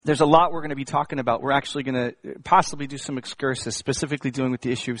there's a lot we're going to be talking about. We're actually going to possibly do some excursus specifically dealing with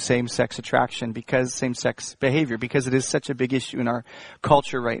the issue of same-sex attraction, because same-sex behavior, because it is such a big issue in our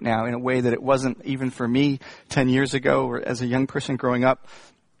culture right now in a way that it wasn't even for me 10 years ago or as a young person growing up.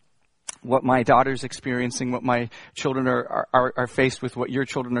 What my daughter's experiencing, what my children are faced with, what your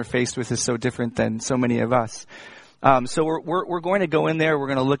children are faced with is so different than so many of us. So we're going to go in there. We're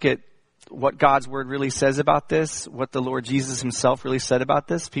going to look at what God's word really says about this, what the Lord Jesus himself really said about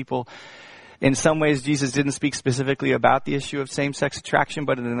this. People, in some ways, Jesus didn't speak specifically about the issue of same-sex attraction,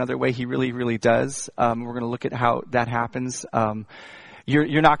 but in another way, he really, really does. We're going to look at how that happens.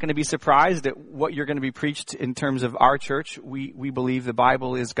 You're not going to be surprised at what you're going to be preached in terms of our church. We believe the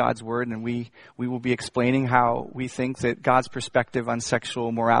Bible is God's word, and we will be explaining how we think that God's perspective on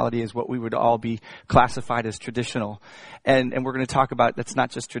sexual morality is what we would all be classified as traditional. And we're going to talk about that's not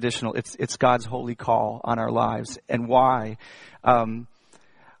just traditional, it's God's holy call on our lives and why.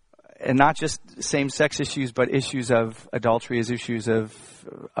 And not just same-sex issues, but issues of adultery, as issues of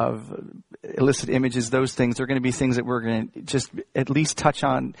illicit images, those things are going to be things that we're going to just at least touch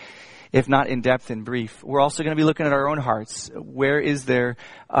on, if not in depth and brief. We're also going to be looking at our own hearts. Where is there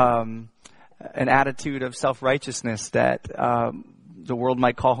an attitude of self-righteousness that the world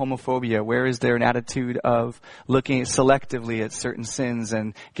might call homophobia? Where is there an attitude of looking selectively at certain sins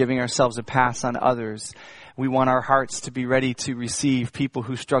and giving ourselves a pass on others? We want our hearts to be ready to receive people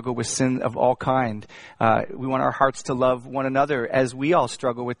who struggle with sin of all kind. We want our hearts to love one another as we all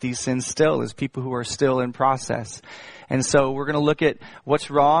struggle with these sins still, as people who are still in process. And so we're going to look at what's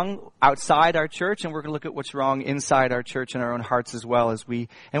wrong outside our church, and we're going to look at what's wrong inside our church and our own hearts as well, and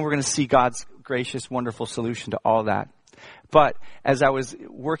we're going to see God's gracious, wonderful solution to all that. But as I was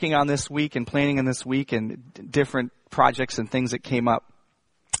working on this week and planning on this week and different projects and things that came up,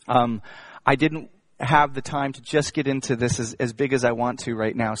 I didn't have the time to just get into this as big as I want to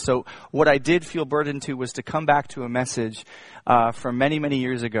right now. So what I did feel burdened to was to come back to a message from many, many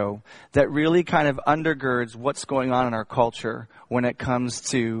years ago that really kind of undergirds what's going on in our culture when it comes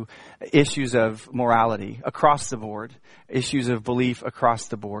to issues of morality across the board, issues of belief across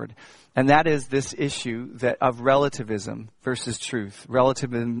the board. And that is this issue of relativism versus truth,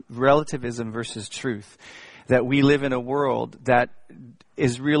 relativism versus truth. That we live in a world that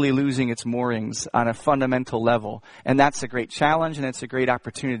is really losing its moorings on a fundamental level. And that's a great challenge, and it's a great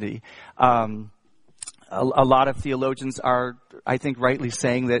opportunity. A lot of theologians are, I think, rightly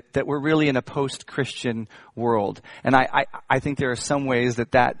saying that we're really in a post-Christian world. And I think there are some ways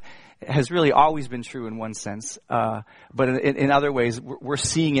that has really always been true in one sense. But in other ways, we're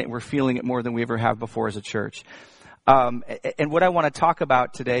seeing it, we're feeling it more than we ever have before as a church. And what I want to talk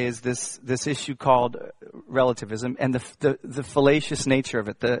about today is this issue called relativism and the fallacious nature of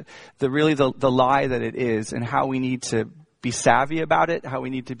it, the lie that it is, and how we need to be savvy about it, how we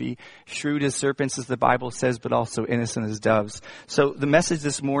need to be shrewd as serpents, as the Bible says, but also innocent as doves. So the message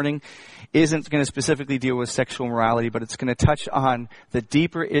this morning isn't going to specifically deal with sexual morality, but it's going to touch on the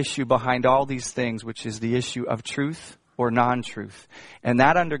deeper issue behind all these things, which is the issue of truth or non-truth. And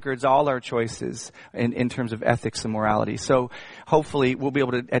that undergirds all our choices in terms of ethics and morality. So hopefully we'll be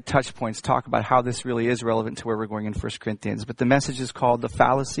able to, at touch points, talk about how this really is relevant to where we're going in 1 Corinthians. But the message is called the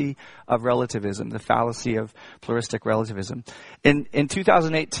fallacy of relativism, the fallacy of pluralistic relativism. In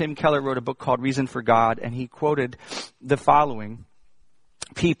 2008, Tim Keller wrote a book called Reason for God, and he quoted the following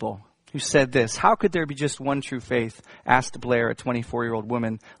people who said this: "How could there be just one true faith?" asked Blair, a 24-year-old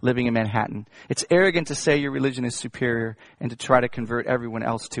woman living in Manhattan. "It's arrogant to say your religion is superior and to try to convert everyone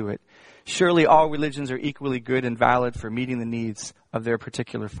else to it. Surely all religions are equally good and valid for meeting the needs of their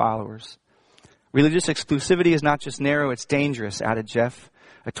particular followers." "Religious exclusivity is not just narrow, it's dangerous," added Jeff,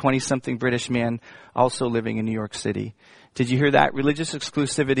 a 20-something British man also living in New York City. Did you hear that? Religious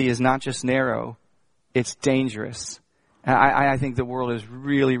exclusivity is not just narrow, it's dangerous. And I think the world is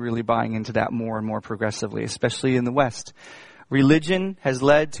really, really buying into that more and more progressively, especially in the West. Religion has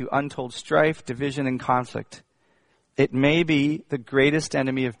led to untold strife, division, and conflict. It may be the greatest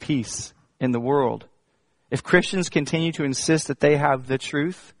enemy of peace in the world. If Christians continue to insist that they have the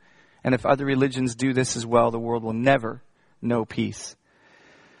truth, and if other religions do this as well, the world will never know peace.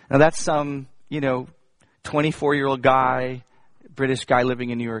 Now that's some, 24-year-old guy, British guy living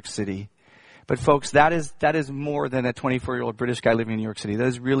in New York City. But folks, that is more than a 24-year-old British guy living in New York City. That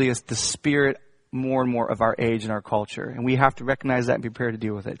is really the spirit more and more of our age and our culture. And we have to recognize that and be prepared to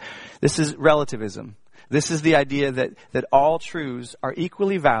deal with it. This is relativism. This is the idea that all truths are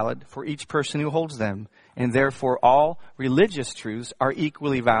equally valid for each person who holds them, and therefore all religious truths are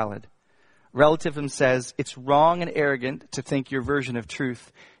equally valid. Relativism says it's wrong and arrogant to think your version of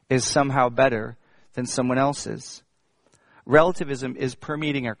truth is somehow better than someone else's. Relativism is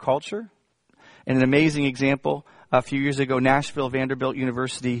permeating our culture. And an amazing example, a few years ago, Nashville's Vanderbilt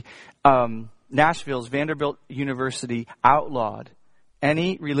University outlawed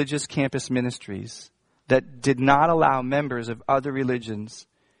any religious campus ministries that did not allow members of other religions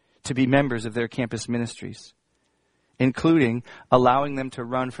to be members of their campus ministries, including allowing them to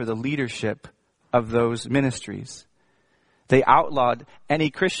run for the leadership of those ministries. They outlawed any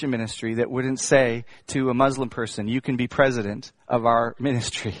Christian ministry that wouldn't say to a Muslim person, you can be president of our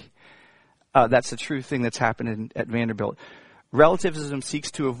ministry. That's a true thing that's happened at Vanderbilt. Relativism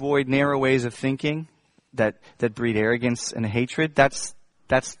seeks to avoid narrow ways of thinking that breed arrogance and hatred. That's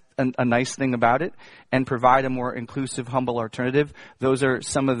a nice thing about it, and provide a more inclusive, humble alternative. Those are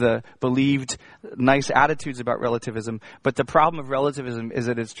some of the believed nice attitudes about relativism. But the problem of relativism is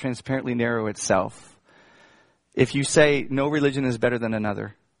that it's transparently narrow itself. If you say no religion is better than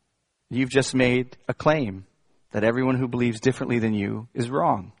another, you've just made a claim that everyone who believes differently than you is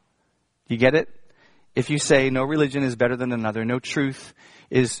wrong. You get it? If you say no religion is better than another, no truth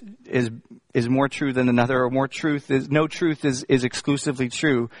is more true than another, or no truth is exclusively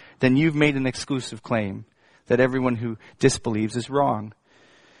true, then you've made an exclusive claim that everyone who disbelieves is wrong.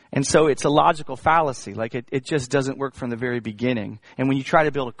 And so it's a logical fallacy. Like it just doesn't work from the very beginning. And when you try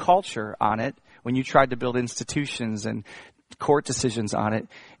to build a culture on it, when you try to build institutions and court decisions on it,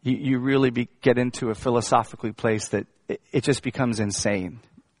 you really get into a philosophically place that it just becomes insane.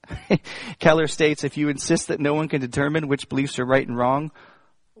 Keller states, if you insist that no one can determine which beliefs are right and wrong,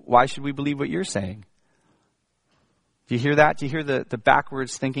 why should we believe what you're saying? Do you hear that? Do you hear the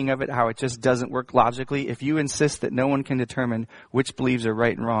backwards thinking of it, how it just doesn't work logically? If you insist that no one can determine which beliefs are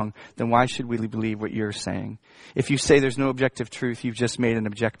right and wrong, then why should we believe what you're saying? If you say there's no objective truth, you've just made an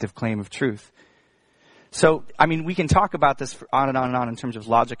objective claim of truth. So, I mean, we can talk about this on and on and on in terms of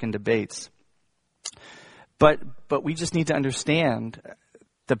logic and debates. But we just need to understand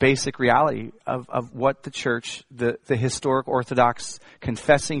the basic reality of what the church, the historic Orthodox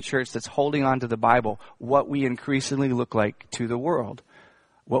confessing church that's holding on to the Bible, what we increasingly look like to the world.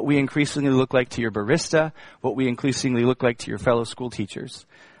 What we increasingly look like to your barista, what we increasingly look like to your fellow school teachers.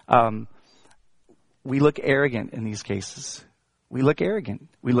 We look arrogant in these cases. We look arrogant.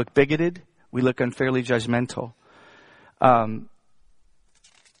 We look bigoted. We look unfairly judgmental.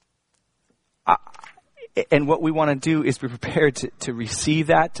 And what we want to do is be prepared to receive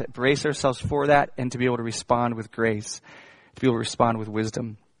that, to brace ourselves for that, and to be able to respond with grace, to be able to respond with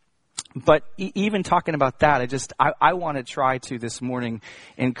wisdom. But even talking about that, I want to try to this morning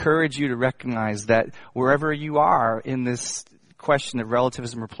encourage you to recognize that wherever you are in this question of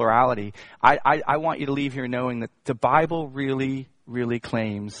relativism or plurality, I want you to leave here knowing that the Bible really, really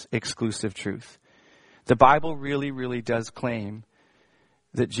claims exclusive truth. The Bible really, really does claim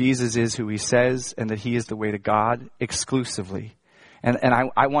that Jesus is who he says and that he is the way to God exclusively. And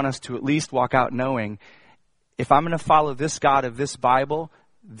I want us to at least walk out knowing, if I'm going to follow this God of this Bible,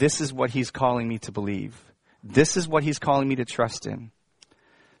 this is what he's calling me to believe. This is what he's calling me to trust in.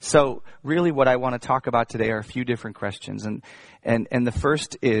 So really what I want to talk about today are a few different questions. And the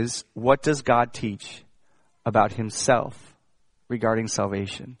first is, what does God teach about himself regarding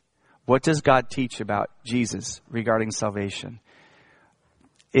salvation? What does God teach about Jesus regarding salvation?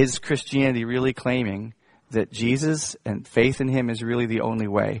 Is Christianity really claiming that Jesus and faith in him is really the only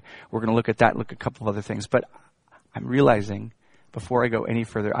way? We're going to look at that, look at a couple of other things. But I'm realizing, before I go any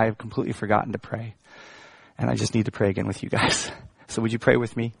further, I have completely forgotten to pray. And I just need to pray again with you guys. So would you pray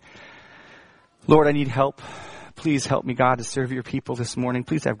with me? Lord, I need help. Please help me, God, to serve your people this morning.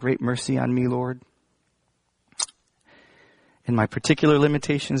 Please have great mercy on me, Lord. In my particular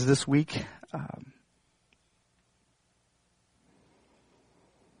limitations this week,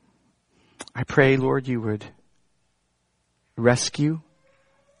 I pray, Lord, you would rescue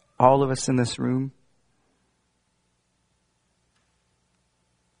all of us in this room.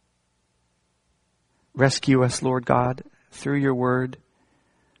 Rescue us, Lord God, through your word,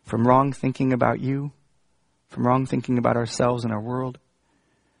 from wrong thinking about you, from wrong thinking about ourselves and our world.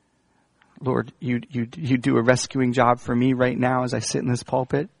 Lord, you do a rescuing job for me right now as I sit in this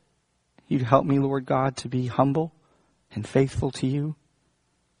pulpit. You'd help me, Lord God, to be humble and faithful to you,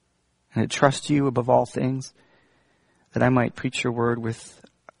 and to trust you above all things, that I might preach your word with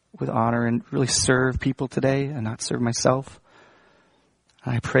honor and really serve people today and not serve myself.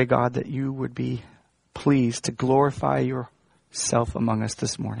 And I pray, God, that you would be pleased to glorify yourself among us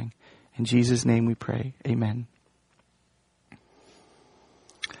this morning. In Jesus' name we pray. Amen.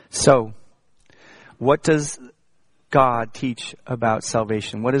 So, what does God teach about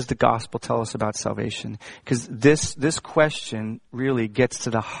salvation? What does the gospel tell us about salvation? Because this question really gets to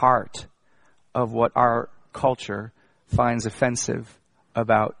the heart of what our culture finds offensive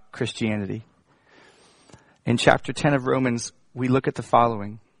about Christianity. In chapter 10 of Romans, we look at the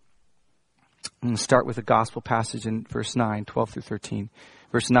following. I'm going to start with a gospel passage in verse 9, 12 through 13.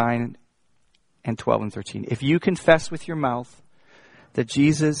 Verse 9 and 12 and 13. If you confess with your mouth that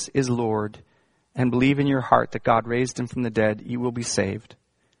Jesus is Lord and believe in your heart that God raised him from the dead, you will be saved.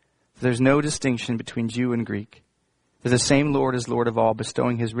 For there's no distinction between Jew and Greek. For the same Lord is Lord of all,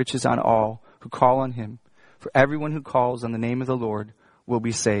 bestowing his riches on all who call on him. For everyone who calls on the name of the Lord will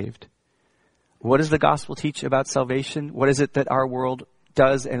be saved. What does the gospel teach about salvation? What is it that our world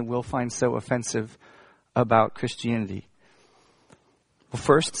does and will find so offensive about Christianity? Well,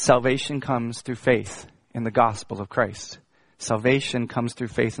 first, salvation comes through faith in the gospel of Christ. Salvation comes through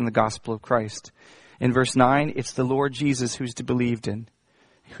faith in the gospel of Christ. In verse 9, it's the Lord Jesus who's to be believed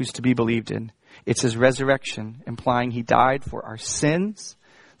in. It's his resurrection, implying he died for our sins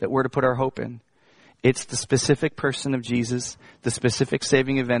that we're to put our hope in. It's the specific person of Jesus, the specific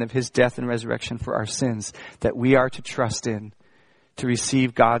saving event of his death and resurrection for our sins that we are to trust in to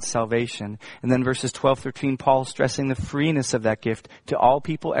receive God's salvation. And then verses 12, 13, Paul stressing the freeness of that gift to all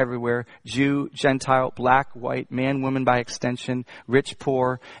people everywhere, Jew, Gentile, black, white, man, woman by extension, rich,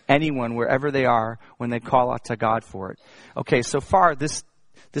 poor, anyone, wherever they are, when they call out to God for it. Okay, so far this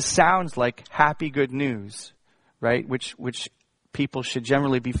sounds like happy good news, right? Which people should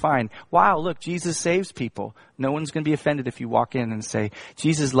generally be fine. Wow, look, Jesus saves people. No one's going to be offended if you walk in and say,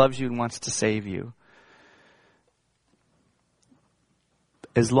 Jesus loves you and wants to save you.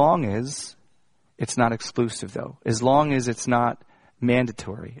 As long as it's not exclusive, though. As long as it's not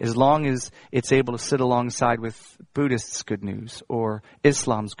mandatory. As long as it's able to sit alongside with Buddhists' good news, or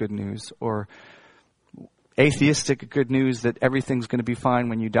Islam's good news, or atheistic good news that everything's going to be fine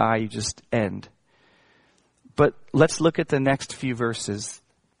when you die, you just end. But let's look at the next few verses,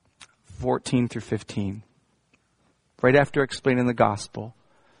 14 through 15. Right after explaining the gospel,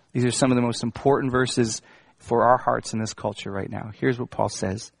 these are some of the most important verses for our hearts in this culture right now. Here's what Paul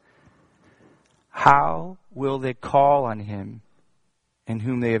says. How will they call on him in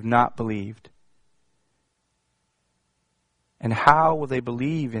whom they have not believed? And how will they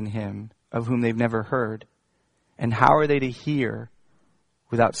believe in him of whom they've never heard? And how are they to hear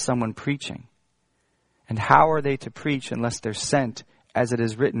without someone preaching? And how are they to preach unless they're sent? As it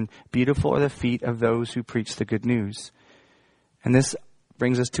is written, beautiful are the feet of those who preach the good news. And this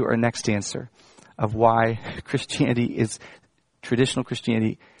brings us to our next answer of why traditional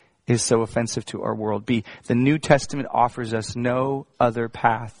Christianity is so offensive to our world. B, the New Testament offers us no other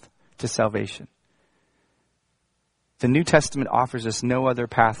path to salvation. The New Testament offers us no other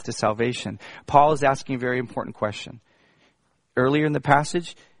path to salvation. Paul is asking a very important question. Earlier in the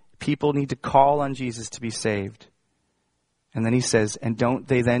passage, people need to call on Jesus to be saved. And then he says, and don't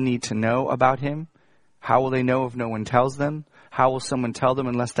they then need to know about him? How will they know if no one tells them? How will someone tell them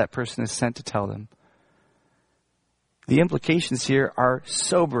unless that person is sent to tell them? The implications here are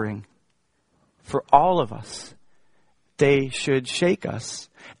sobering for all of us. They should shake us.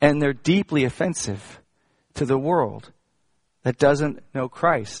 And they're deeply offensive to the world that doesn't know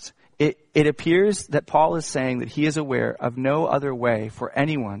Christ. It appears that Paul is saying that he is aware of no other way for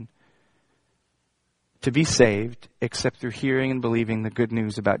anyone to be saved except through hearing and believing the good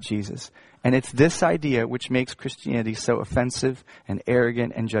news about Jesus. And it's this idea which makes Christianity so offensive and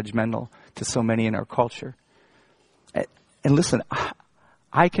arrogant and judgmental to so many in our culture. And listen,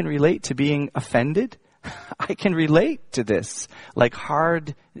 I can relate to being offended. I can relate to this, like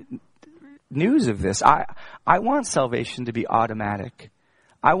hard news of this. I want salvation to be automatic.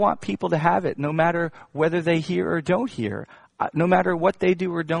 I want people to have it no matter whether they hear or don't hear. No matter what they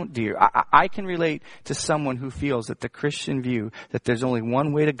do or don't do. I can relate to someone who feels that the Christian view that there's only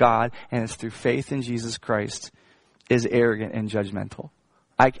one way to God and it's through faith in Jesus Christ is arrogant and judgmental.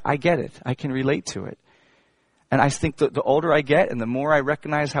 I get it. I can relate to it. And I think that the older I get and the more I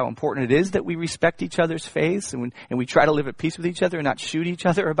recognize how important it is that we respect each other's faiths and we try to live at peace with each other and not shoot each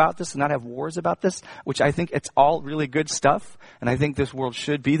other about this and not have wars about this, which I think it's all really good stuff. And I think this world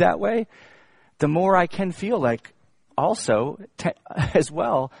should be that way. The more I can feel like, also, as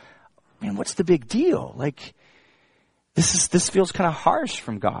well, man, what's the big deal? Like, this feels kind of harsh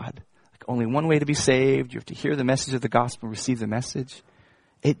from God. Like, only one way to be saved. You have to hear the message of the gospel, receive the message.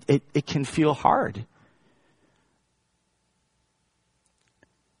 It can feel hard.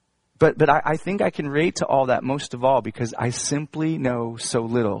 But I think I can relate to all that most of all because I simply know so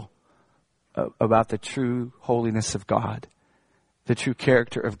little about the true holiness of God. The true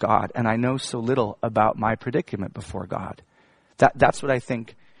character of God, and I know so little about my predicament before God. That's what I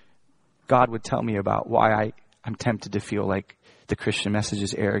think God would tell me about why I'm tempted to feel like the Christian message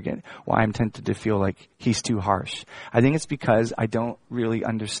is arrogant, why I'm tempted to feel like he's too harsh. I think it's because I don't really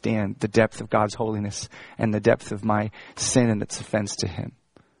understand the depth of God's holiness and the depth of my sin and its offense to him.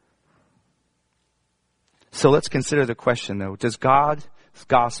 So let's consider the question, though. Does God's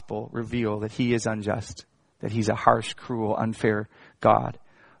gospel reveal that he is unjust, that he's a harsh, cruel, unfair God?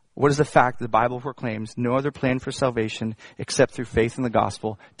 What is the fact that the Bible proclaims no other plan for salvation except through faith in the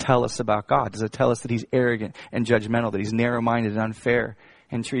gospel tell us about God? Does it tell us that he's arrogant and judgmental, that he's narrow-minded and unfair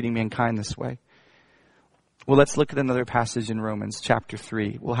in treating mankind this way? Well, let's look at another passage in Romans chapter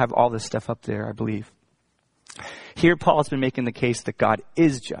 3. We'll have all this stuff up there, I believe. Here Paul has been making the case that God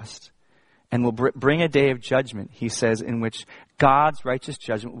is just and will bring a day of judgment, he says, in which God's righteous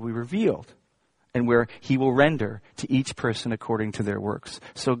judgment will be revealed, and where he will render to each person according to their works.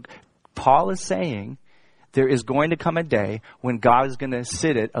 So Paul is saying there is going to come a day when God is going to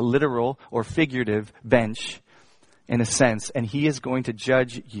sit at a literal or figurative bench, in a sense, and he is going to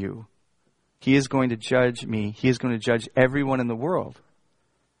judge you. He is going to judge me. He is going to judge everyone in the world.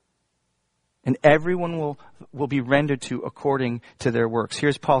 And everyone will be rendered to according to their works.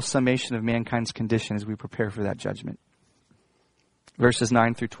 Here's Paul's summation of mankind's condition as we prepare for that judgment. Verses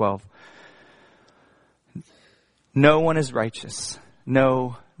 9 through 12. No one is righteous.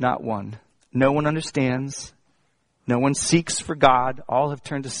 No, not one. No one understands. No one seeks for God. All have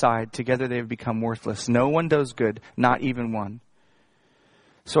turned aside. Together they have become worthless. No one does good, not even one.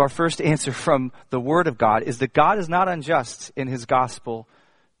 So our first answer from the Word of God is that God is not unjust in his gospel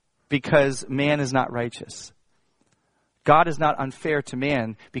because man is not righteous. God is not unfair to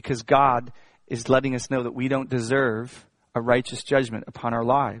man because God is letting us know that we don't deserve a righteous judgment upon our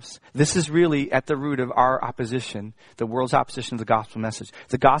lives. This is really at the root of our opposition, the world's opposition to the gospel message.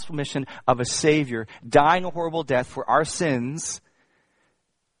 The gospel mission of a Savior dying a horrible death for our sins.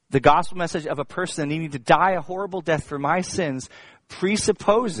 The gospel message of a person needing to die a horrible death for my sins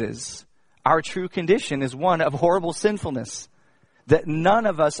presupposes our true condition is one of horrible sinfulness. That none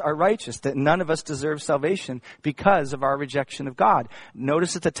of us are righteous, that none of us deserve salvation because of our rejection of God.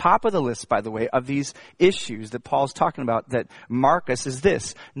 Notice at the top of the list, by the way, of these issues that Paul's talking about that mark us is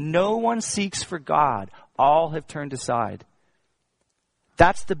this: no one seeks for God. All have turned aside.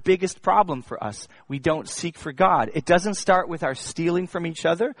 That's the biggest problem for us. We don't seek for God. It doesn't start with our stealing from each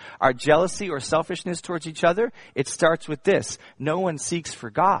other, our jealousy or selfishness towards each other. It starts with this: no one seeks for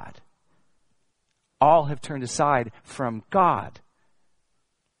God. All have turned aside from God.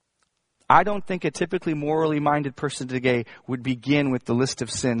 I don't think a typically morally minded person today would begin with the list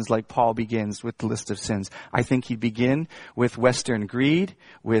of sins like Paul begins with the list of sins. I think he'd begin with Western greed,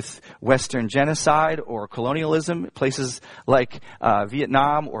 with Western genocide or colonialism, places like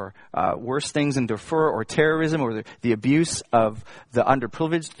Vietnam, or worse things in Darfur, or terrorism, or the abuse of the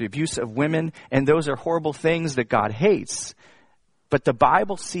underprivileged, the abuse of women. And those are horrible things that God hates. But the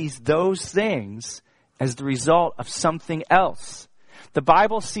Bible sees those things as the result of something else. The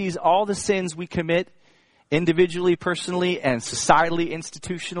Bible sees all the sins we commit individually, personally, and societally,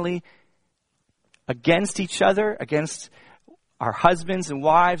 institutionally against each other, against our husbands and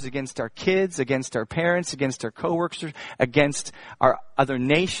wives, against our kids, against our parents, against our coworkers, against our other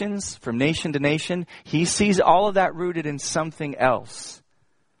nations, from nation to nation. He sees all of that rooted in something else.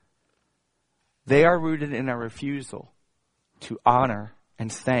 They are rooted in our refusal to honor and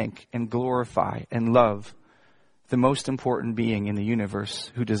thank and glorify and love the most important being in the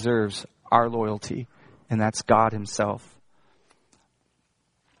universe who deserves our loyalty, and that's God himself.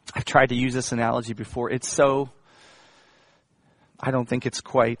 I've tried to use this analogy before. It's so, I don't think it's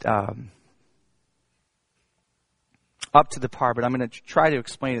quite up to the par, but I'm going to try to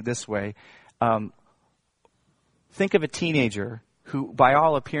explain it this way. Think of a teenager who, by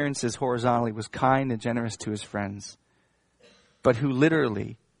all appearances, horizontally, was kind and generous to his friends, but who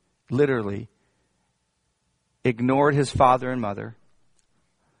literally ignored his father and mother.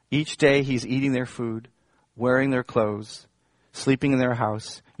 Each day he's eating their food, wearing their clothes, sleeping in their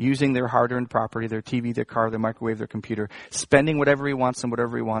house, using their hard-earned property, their TV, their car, their microwave, their computer, spending whatever he wants and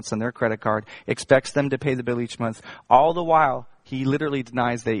whatever he wants on their credit card, expects them to pay the bill each month. All the while, he literally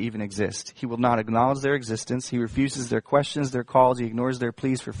denies they even exist. He will not acknowledge their existence. He refuses their questions, their calls. He ignores their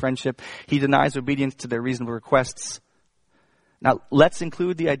pleas for friendship. He denies obedience to their reasonable requests. Now, let's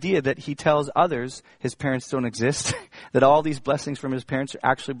include the idea that he tells others his parents don't exist, that all these blessings from his parents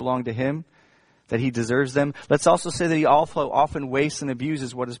actually belong to him, that he deserves them. Let's also say that he also often wastes and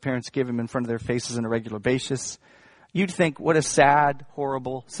abuses what his parents give him in front of their faces on a regular basis. You'd think, what a sad,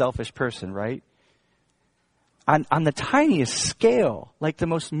 horrible, selfish person, right? On the tiniest scale, like the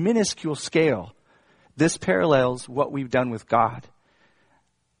most minuscule scale, this parallels what we've done with God.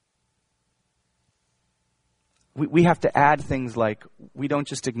 we have to add things like we don't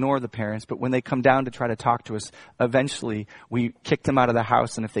just ignore the parents, but when they come down to try to talk to us, eventually we kick them out of the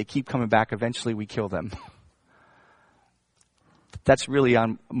house, and if they keep coming back, eventually we kill them. That's really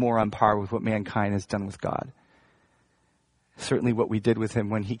more on par with what mankind has done with God. Certainly what we did with him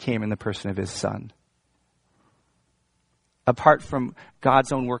when he came in the person of his Son. Apart from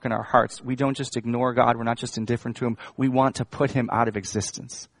God's own work in our hearts, we don't just ignore God, we're not just indifferent to him, we want to put him out of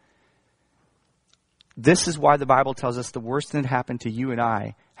existence. This is why the Bible tells us the worst thing that happened to you and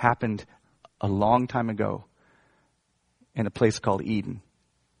I happened a long time ago in a place called Eden.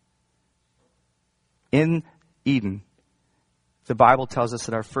 In Eden, the Bible tells us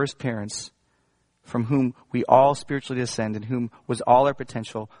that our first parents, from whom we all spiritually descend and whom was all our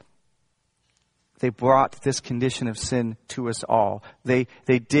potential, they brought this condition of sin to us all. They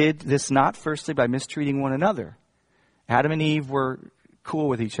did this not firstly by mistreating one another. Adam and Eve were cool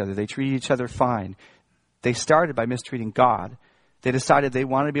with each other. They treated each other fine. They started by mistreating God. They decided they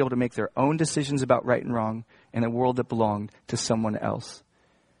wanted to be able to make their own decisions about right and wrong in a world that belonged to someone else.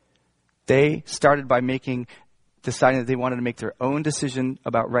 They started by deciding that they wanted to make their own decision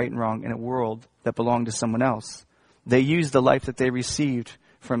about right and wrong in a world that belonged to someone else. They used the life that they received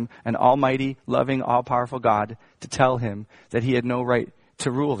from an almighty, loving, all-powerful God to tell him that he had no right to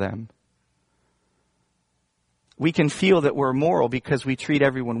rule them. We can feel that we're moral because we treat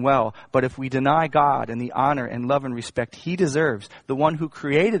everyone well, but if we deny God and the honor and love and respect he deserves, the one who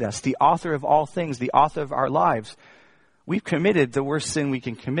created us, the author of all things, the author of our lives, we've committed the worst sin we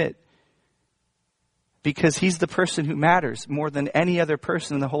can commit. Because he's the person who matters more than any other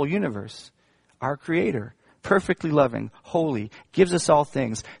person in the whole universe. Our Creator, perfectly loving, holy, gives us all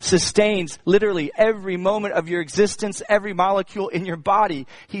things, sustains literally every moment of your existence, every molecule in your body.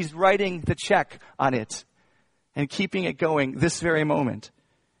 He's writing the check on it and keeping it going this very moment.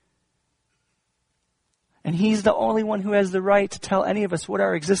 And he's the only one who has the right to tell any of us what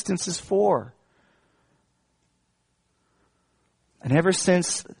our existence is for. And ever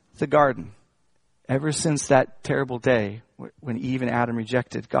since the garden, ever since that terrible day when Eve and Adam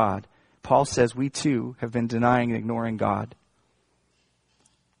rejected God, Paul says we too have been denying and ignoring God.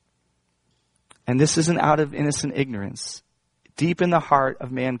 And this isn't out of innocent ignorance. Deep in the heart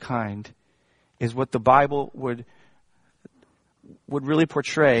of mankind is what the Bible would really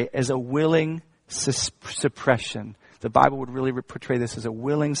portray as a willing suppression. The Bible would really portray this as a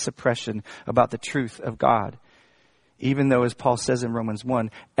willing suppression about the truth of God. Even though, as Paul says in Romans 1,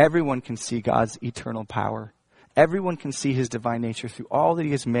 everyone can see God's eternal power. Everyone can see his divine nature through all that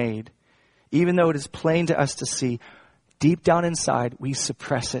he has made. Even though it is plain to us to see, deep down inside, we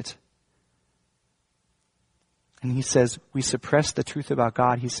suppress it. And he says, we suppress the truth about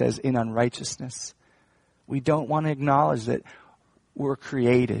God, he says, in unrighteousness. We don't want to acknowledge that we're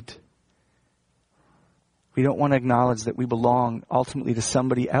created. We don't want to acknowledge that we belong ultimately to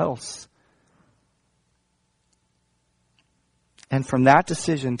somebody else. And from that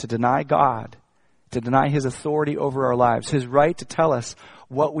decision to deny God, to deny his authority over our lives, his right to tell us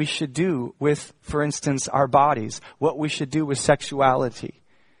what we should do with, for instance, our bodies, what we should do with sexuality,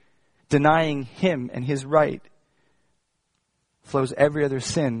 denying him and his right flows every other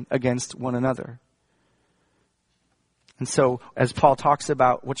sin against one another. And so, as Paul talks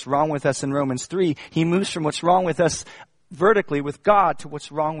about what's wrong with us in Romans 3, he moves from what's wrong with us vertically with God to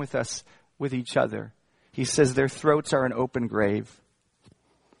what's wrong with us with each other. He says their throats are an open grave.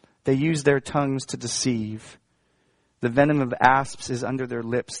 They use their tongues to deceive. The venom of asps is under their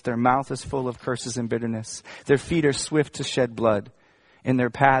lips. Their mouth is full of curses and bitterness. Their feet are swift to shed blood. In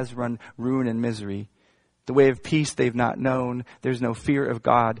their paths run ruin and misery. The way of peace they've not known. There's no fear of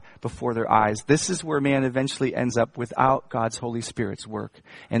God before their eyes. This is where man eventually ends up without God's Holy Spirit's work.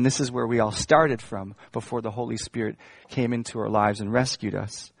 And this is where we all started from before the Holy Spirit came into our lives and rescued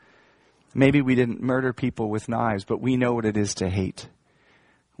us. Maybe we didn't murder people with knives, but we know what it is to hate.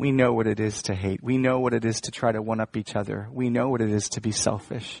 We know what it is to hate. We know what it is to try to one-up each other. We know what it is to be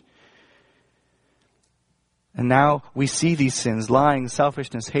selfish. And now we see these sins, lying,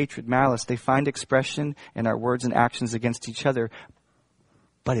 selfishness, hatred, malice. They find expression in our words and actions against each other.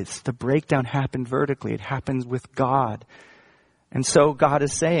 But it's the breakdown happened vertically. It happens with God. And so God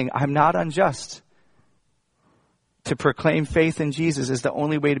is saying, I'm not unjust. To proclaim faith in Jesus is the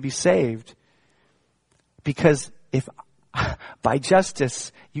only way to be saved. Because if by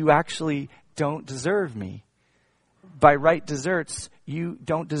justice you actually don't deserve me. By right deserts, you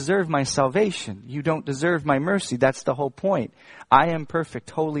don't deserve my salvation. You don't deserve my mercy. That's the whole point. I am perfect,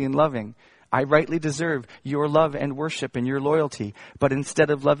 holy, and loving. I rightly deserve your love and worship and your loyalty. But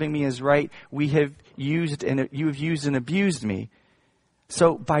instead of loving me as right, you have used and abused me.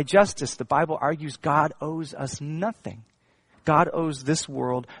 So by justice, the Bible argues God owes us nothing. God owes this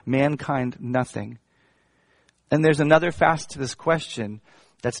world, mankind, nothing. And there's another facet to this question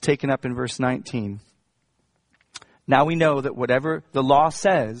that's taken up in verse 19. Now we know that whatever the law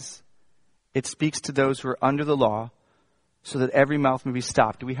says, it speaks to those who are under the law, so that every mouth may be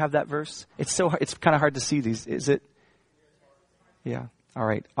stopped. Do we have that verse? It's kind of hard to see these, is it? Yeah. All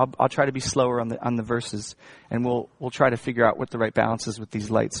right. I'll try to be slower on the verses, and we'll try to figure out what the right balance is with these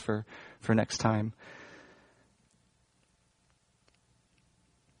lights for next time.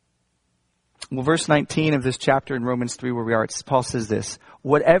 Well, verse 19 of this chapter in Romans 3 where we are, Paul says this: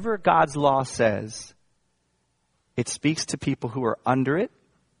 whatever God's law says, it speaks to people who are under it,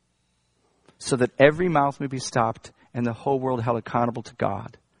 so that every mouth may be stopped and the whole world held accountable to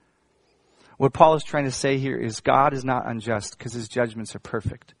God. What Paul is trying to say here is God is not unjust because his judgments are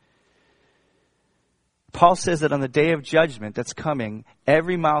perfect. Paul says that on the day of judgment that's coming,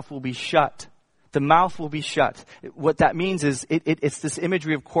 every mouth will be shut. The mouth will be shut. What that means is it's this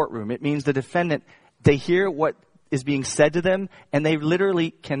imagery of courtroom. It means the defendant, they hear what is being said to them and they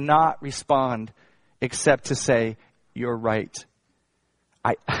literally cannot respond except to say, "You're right."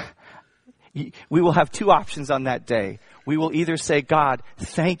 We will have two options on that day. We will either say, "God,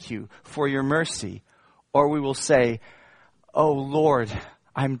 thank you for your mercy," or we will say, "Oh Lord,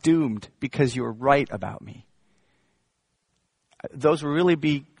 I'm doomed because you're right about me." Those will really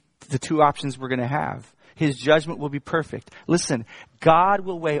be the two options we're going to have. His judgment will be perfect. Listen, God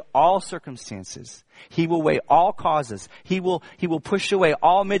will weigh all circumstances. He will weigh all causes. He will push away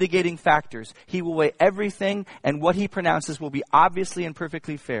all mitigating factors. He will weigh everything, and what he pronounces will be obviously and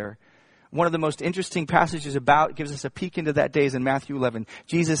perfectly fair. One of the most interesting passages gives us a peek into that day is in Matthew 11.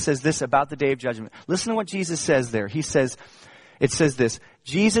 Jesus says this about the day of judgment. Listen to what Jesus says there. It says this: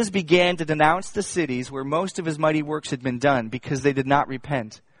 Jesus began to denounce the cities where most of his mighty works had been done because they did not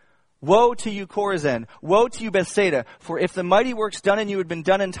repent. Woe to you, Chorazin! Woe to you, Bethsaida! For if the mighty works done in you had been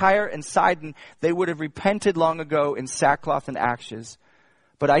done in Tyre and Sidon, they would have repented long ago in sackcloth and ashes.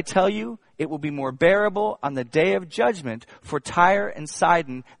 But I tell you, it will be more bearable on the day of judgment for Tyre and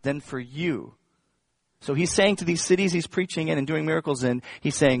Sidon than for you. So he's saying to these cities he's preaching in and doing miracles in,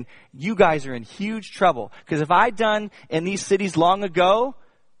 he's saying, you guys are in huge trouble. Because if I'd done in these cities long ago,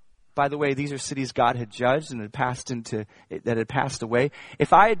 by the way, these are cities God had judged and had passed away.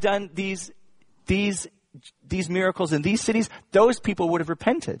 If I had done these miracles in these cities, those people would have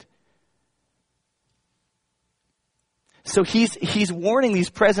repented. So he's warning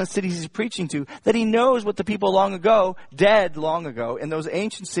these present cities he's preaching to that he knows what the people dead long ago, in those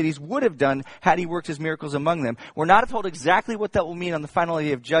ancient cities would have done had he worked his miracles among them. We're not told exactly what that will mean on the final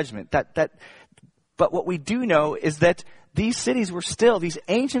day of judgment. But what we do know is that these cities were still, these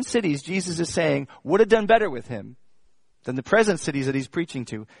ancient cities, Jesus is saying, would have done better with him than the present cities that he's preaching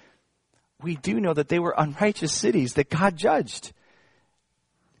to. We do know that they were unrighteous cities that God judged.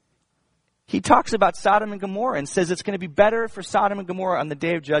 He talks about Sodom and Gomorrah and says it's going to be better for Sodom and Gomorrah on the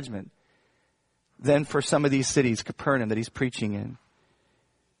day of judgment than for some of these cities, Capernaum, that he's preaching in.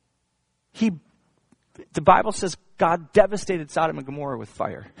 The Bible says God devastated Sodom and Gomorrah with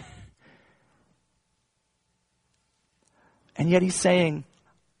fire. And yet he's saying,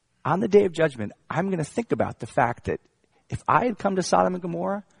 on the day of judgment, I'm going to think about the fact that if I had come to Sodom and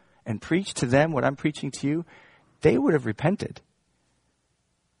Gomorrah and preached to them what I'm preaching to you, they would have repented.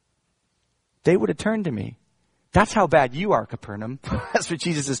 They would have turned to me. That's how bad you are, Capernaum. That's what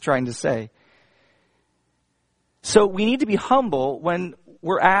Jesus is trying to say. So we need to be humble when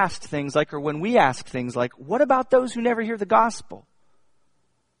we're asked things like, or when we ask things like, what about those who never hear the gospel?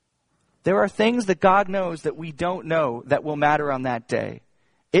 There are things that God knows that we don't know that will matter on that day.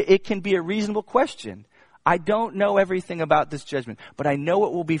 It can be a reasonable question. I don't know everything about this judgment, but I know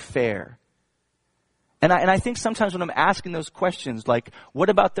it will be fair. And I think sometimes when I'm asking those questions, like, what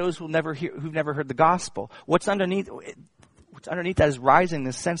about those who've never heard the gospel? What's underneath that is rising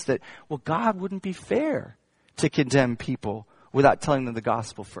this sense that, well, God wouldn't be fair to condemn people without telling them the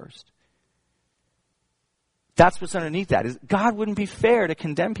gospel first. That's what's underneath that, is God wouldn't be fair to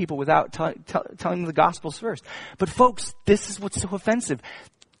condemn people without telling them the gospels first. But folks, this is what's so offensive.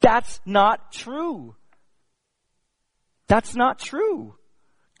 That's not true. That's not true.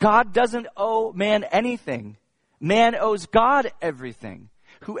 God doesn't owe man anything. Man owes God everything.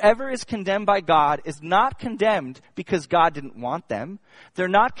 Whoever is condemned by God is not condemned because God didn't want them. They're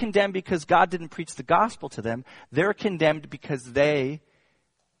not condemned because God didn't preach the gospel to them. They're condemned because they,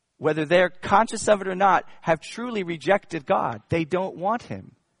 whether they're conscious of it or not, have truly rejected God. They don't want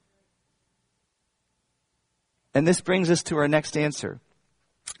him. And this brings us to our next answer.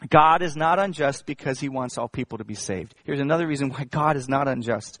 God is not unjust because he wants all people to be saved. Here's another reason why God is not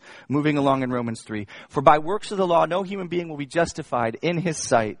unjust. Moving along in Romans 3. For by works of the law, no human being will be justified in his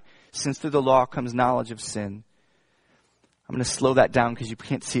sight, since through the law comes knowledge of sin. I'm going to slow that down because you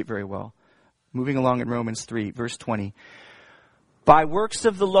can't see it very well. Moving along in Romans 3, verse 20. By works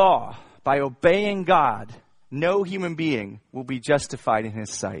of the law, by obeying God, no human being will be justified in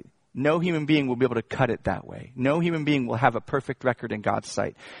his sight. No human being will be able to cut it that way. No human being will have a perfect record in God's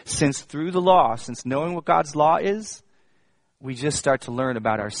sight. Since through the law, since knowing what God's law is, we just start to learn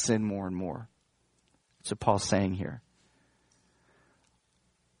about our sin more and more. That's what Paul's saying here.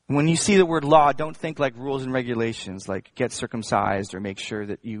 When you see the word law, don't think like rules and regulations, like get circumcised or make sure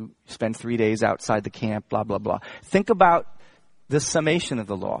that you spend 3 days outside the camp, blah, blah, blah. Think about the summation of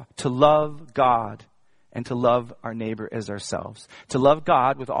the law, to love God and to love our neighbor as ourselves. To love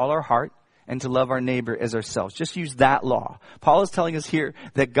God with all our heart and to love our neighbor as ourselves. Just use that law. Paul is telling us here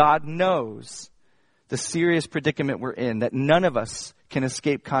that God knows the serious predicament we're in, that none of us can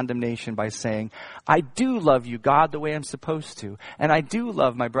escape condemnation by saying, I do love you, God, the way I'm supposed to. And I do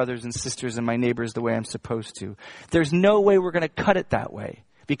love my brothers and sisters and my neighbors the way I'm supposed to. There's no way we're going to cut it that way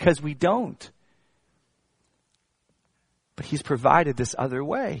because we don't. But he's provided this other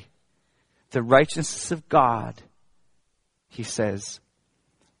way. The righteousness of God, he says,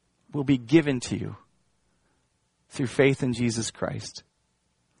 will be given to you through faith in Jesus Christ.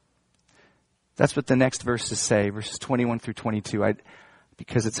 That's what the next verses say, verses 21 through 22.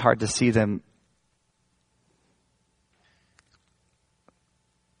 Because it's hard to see them.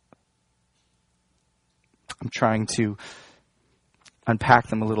 I'm trying to unpack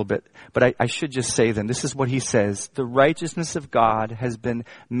them a little bit, but I should just say them. This is what he says. The righteousness of God has been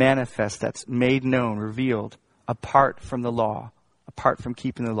manifest, that's made known, revealed, apart from the law, apart from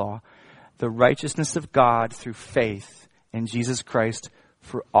keeping the law. The righteousness of God through faith in Jesus Christ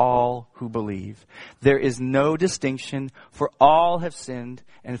for all who believe. There is no distinction, for all have sinned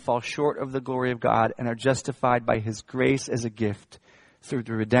and fall short of the glory of God and are justified by his grace as a gift through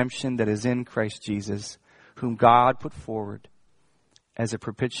the redemption that is in Christ Jesus, whom God put forward as a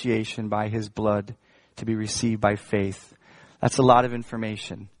propitiation by his blood to be received by faith. That's a lot of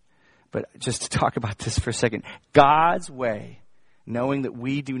information. But just to talk about this for a second. God's way, knowing that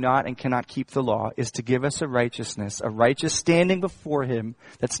we do not and cannot keep the law, is to give us a righteousness, a righteous standing before him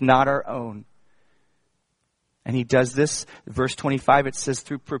that's not our own. And he does this, verse 25, it says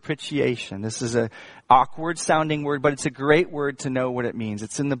through propitiation. This is a awkward sounding word, but it's a great word to know what it means.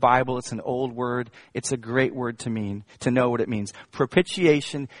 It's in the Bible. It's an old word. It's a great word to know what it means.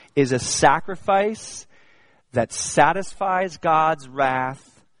 Propitiation is a sacrifice that satisfies God's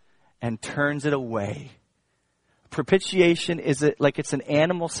wrath and turns it away. Propitiation is it's an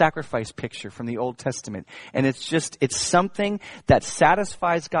animal sacrifice picture from the Old Testament. And it's something that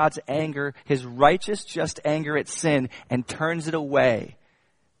satisfies God's anger, his righteous, just anger at sin, and turns it away,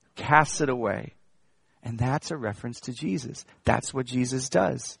 casts it away. And that's a reference to Jesus. That's what Jesus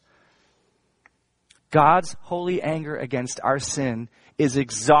does. God's holy anger against our sin is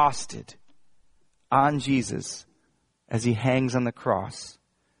exhausted on Jesus as he hangs on the cross.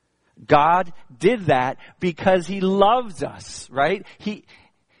 God did that because he loves us, right?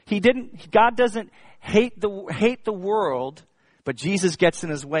 God doesn't hate the world, but Jesus gets in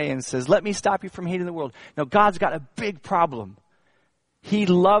his way and says, let me stop you from hating the world. No, God's got a big problem. He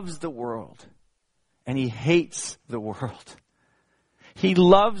loves the world and he hates the world. He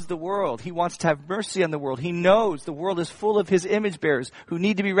loves the world. He wants to have mercy on the world. He knows the world is full of his image bearers who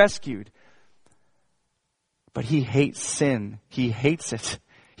need to be rescued. But he hates sin. He hates it.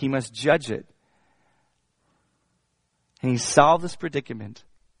 He must judge it. And he solved this predicament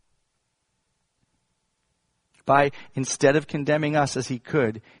by, instead of condemning us as he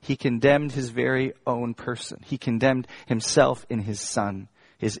could, he condemned his very own person. He condemned himself in his Son,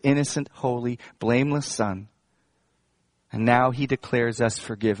 his innocent, holy, blameless Son. And now he declares us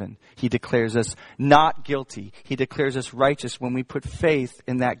forgiven. He declares us not guilty. He declares us righteous when we put faith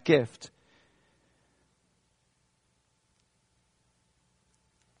in that gift.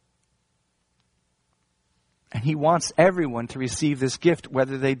 And he wants everyone to receive this gift,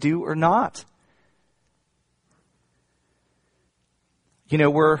 whether they do or not. You know,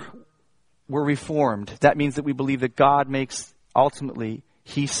 we're reformed. That means that we believe that God makes, ultimately,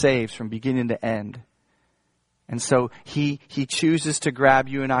 he saves from beginning to end. And so he chooses to grab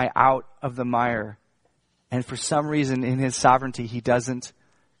you and I out of the mire. And for some reason in his sovereignty, he doesn't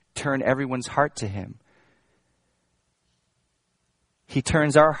turn everyone's heart to him. He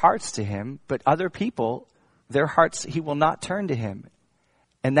turns our hearts to him, but other people, their hearts, he will not turn to him.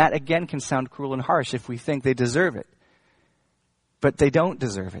 And that again can sound cruel and harsh if we think they deserve it. But they don't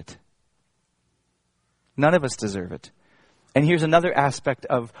deserve it. None of us deserve it. And here's another aspect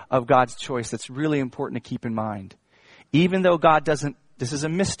of God's choice that's really important to keep in mind. Even though God doesn't, this is a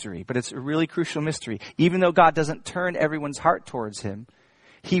mystery, but it's a really crucial mystery. Even though God doesn't turn everyone's heart towards him,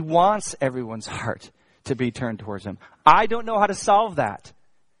 he wants everyone's heart to be turned towards him. I don't know how to solve that.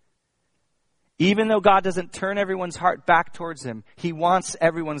 Even though God doesn't turn everyone's heart back towards him, he wants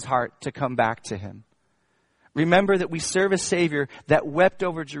everyone's heart to come back to him. Remember that we serve a Savior that wept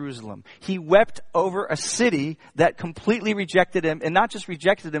over Jerusalem. He wept over a city that completely rejected him, and not just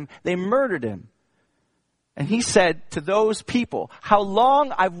rejected him, they murdered him. And he said to those people, how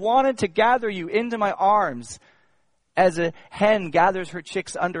long I've wanted to gather you into my arms as a hen gathers her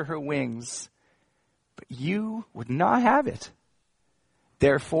chicks under her wings. But you would not have it.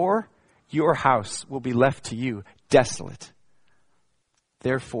 Therefore, your house will be left to you desolate.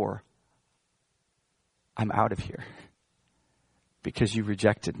 Therefore, I'm out of here because you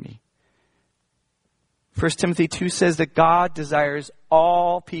rejected me. 1 Timothy 2 says that God desires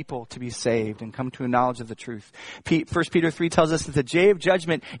all people to be saved and come to a knowledge of the truth. 1 Peter 3 tells us that the day of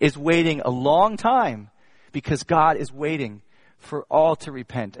judgment is waiting a long time because God is waiting for all to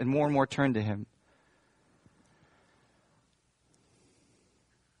repent and more turn to him.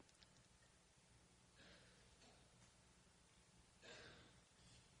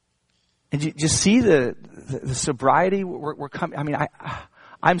 And you see the sobriety we're coming. I mean,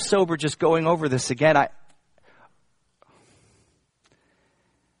 I'm sober just going over this again.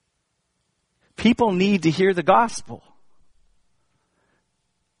 People need to hear the gospel.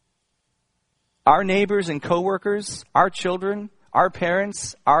 Our neighbors and coworkers, our children, our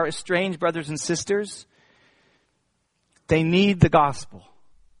parents, our estranged brothers and sisters, they need the gospel.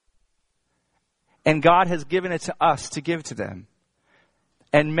 And God has given it to us to give to them.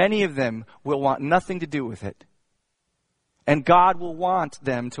 And many of them will want nothing to do with it. And God will want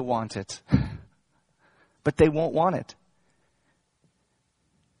them to want it. But they won't want it.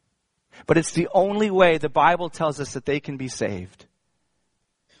 But it's the only way the Bible tells us that they can be saved.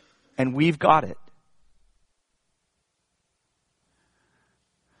 And we've got it.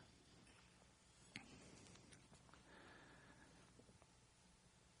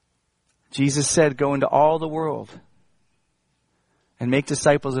 Jesus said, go into all the world and make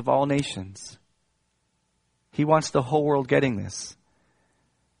disciples of all nations. He wants the whole world getting this.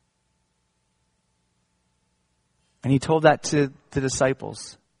 And he told that to the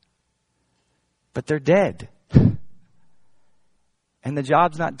disciples. But they're dead. And the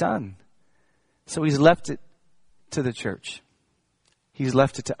job's not done. So he's left it to the church. He's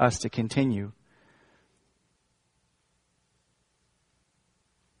left it to us to continue.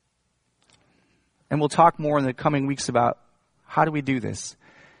 And we'll talk more in the coming weeks about how do we do this?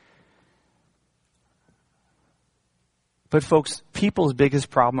 But folks, people's biggest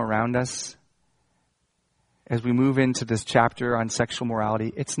problem around us as we move into this chapter on sexual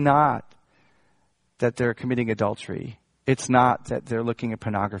morality, it's not that they're committing adultery. It's not that they're looking at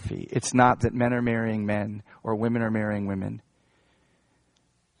pornography. It's not that men are marrying men or women are marrying women.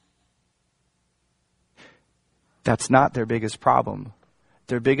 That's not their biggest problem.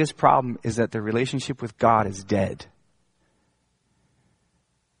 Their biggest problem is that their relationship with God is dead.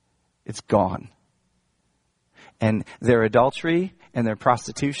 It's gone. And their adultery and their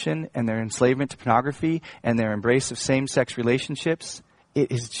prostitution and their enslavement to pornography and their embrace of same-sex relationships,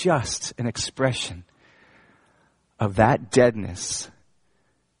 it is just an expression of that deadness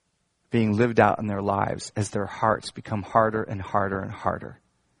being lived out in their lives as their hearts become harder and harder and harder.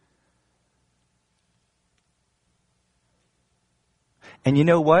 And you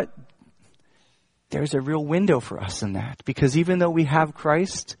know what? There's a real window for us in that. Because even though we have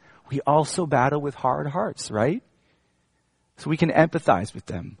Christ, we also battle with hard hearts, right? So we can empathize with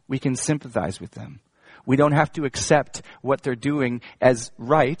them. We can sympathize with them. We don't have to accept what they're doing as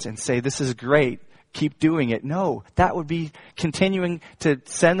right and say, this is great, keep doing it. No, that would be continuing to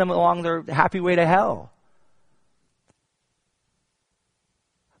send them along their happy way to hell.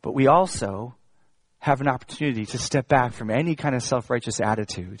 But we also have an opportunity to step back from any kind of self-righteous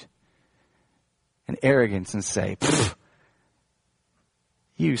attitude and arrogance and say,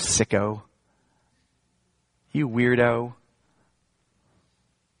 you sicko, you weirdo.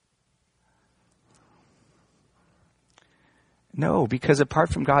 No, because apart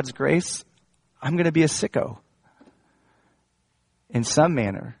from God's grace, I'm going to be a sicko in some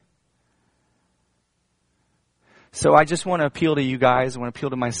manner. So I just want to appeal to you guys. I want to appeal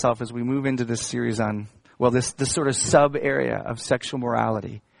to myself as we move into this series on, well, this sort of sub area of sexual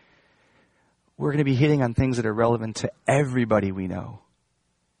morality. We're going to be hitting on things that are relevant to everybody we know.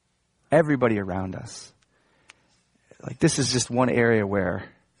 Everybody around us. like this is just one area where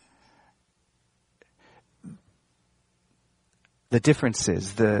the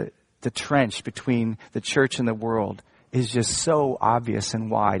differences, the trench between the church and the world is just so obvious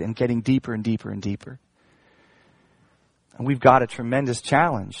and wide and getting deeper and deeper and deeper. And we've got a tremendous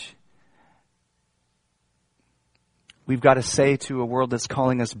challenge. We've got to say to a world that's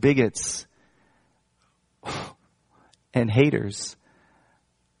calling us bigots and haters,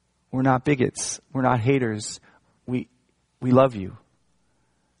 we're not bigots, we're not haters, we love you.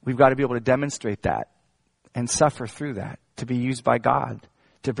 We've got to be able to demonstrate that and suffer through that, to be used by God,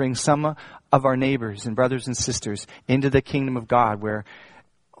 to bring some of our neighbors and brothers and sisters into the kingdom of God where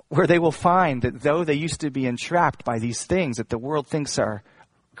they will find that though they used to be entrapped by these things that the world thinks are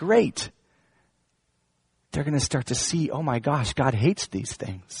great, they're going to start to see, oh my gosh, God hates these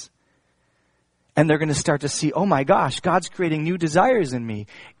things. And they're going to start to see, oh my gosh, God's creating new desires in me.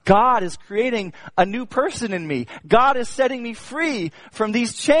 God is creating a new person in me. God is setting me free from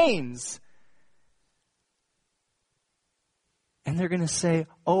these chains. And they're going to say,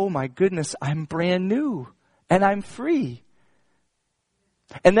 oh my goodness, I'm brand new and I'm free.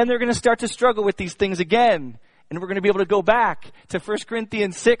 And then they're going to start to struggle with these things again. And we're going to be able to go back to 1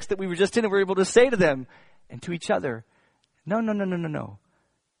 Corinthians 6 that we were just in, and we're able to say to them and to each other, no.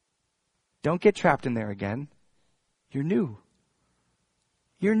 Don't get trapped in there again. You're new.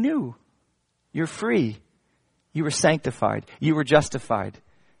 You're new. You're free. You were sanctified. You were justified.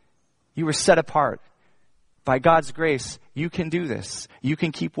 You were set apart. By God's grace, you can do this. You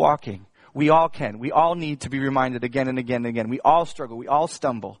can keep walking. We all can. We all need to be reminded again and again and again. We all struggle. We all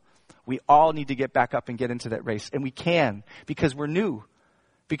stumble. We all need to get back up and get into that race. And we can, because we're new,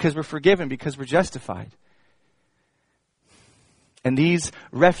 because we're forgiven, because we're justified. And these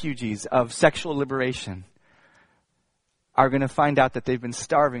refugees of sexual liberation are going to find out that they've been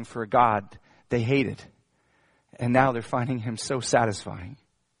starving for a God they hated. And now they're finding him so satisfying.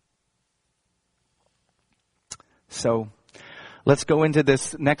 So let's go into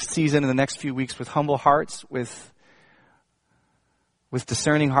this next season and the next few weeks with humble hearts, with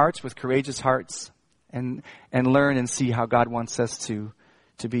discerning hearts, with courageous hearts, and learn and see how God wants us to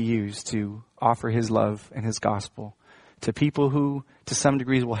be used to offer his love and his gospel to people who, to some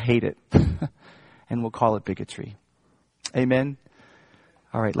degrees, will hate it and will call it bigotry. Amen?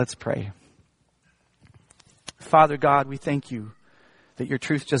 All right, let's pray. Father God, we thank you that your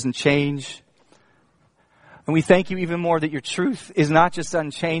truth doesn't change. And we thank you even more that your truth is not just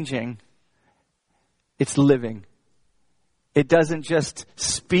unchanging, it's living. It doesn't just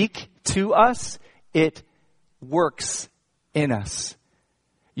speak to us, it works in us.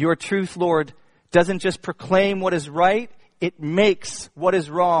 Your truth, Lord, doesn't just proclaim what is right, it makes what is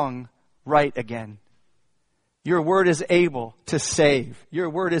wrong right again. Your word is able to save. Your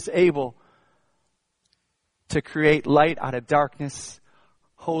word is able to create light out of darkness,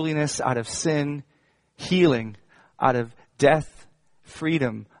 holiness out of sin, healing out of death,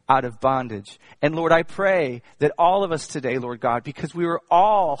 freedom out of bondage. And Lord, I pray that all of us today, Lord God, because we were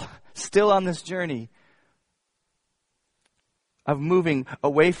all still on this journey of moving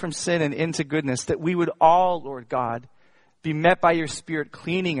away from sin and into goodness, that we would all, Lord God, be met by your Spirit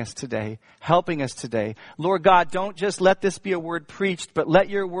cleaning us today, helping us today. Lord God, don't just let this be a word preached, but let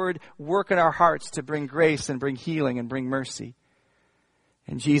your word work in our hearts to bring grace and bring healing and bring mercy.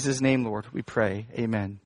 In Jesus' name, Lord, we pray. Amen.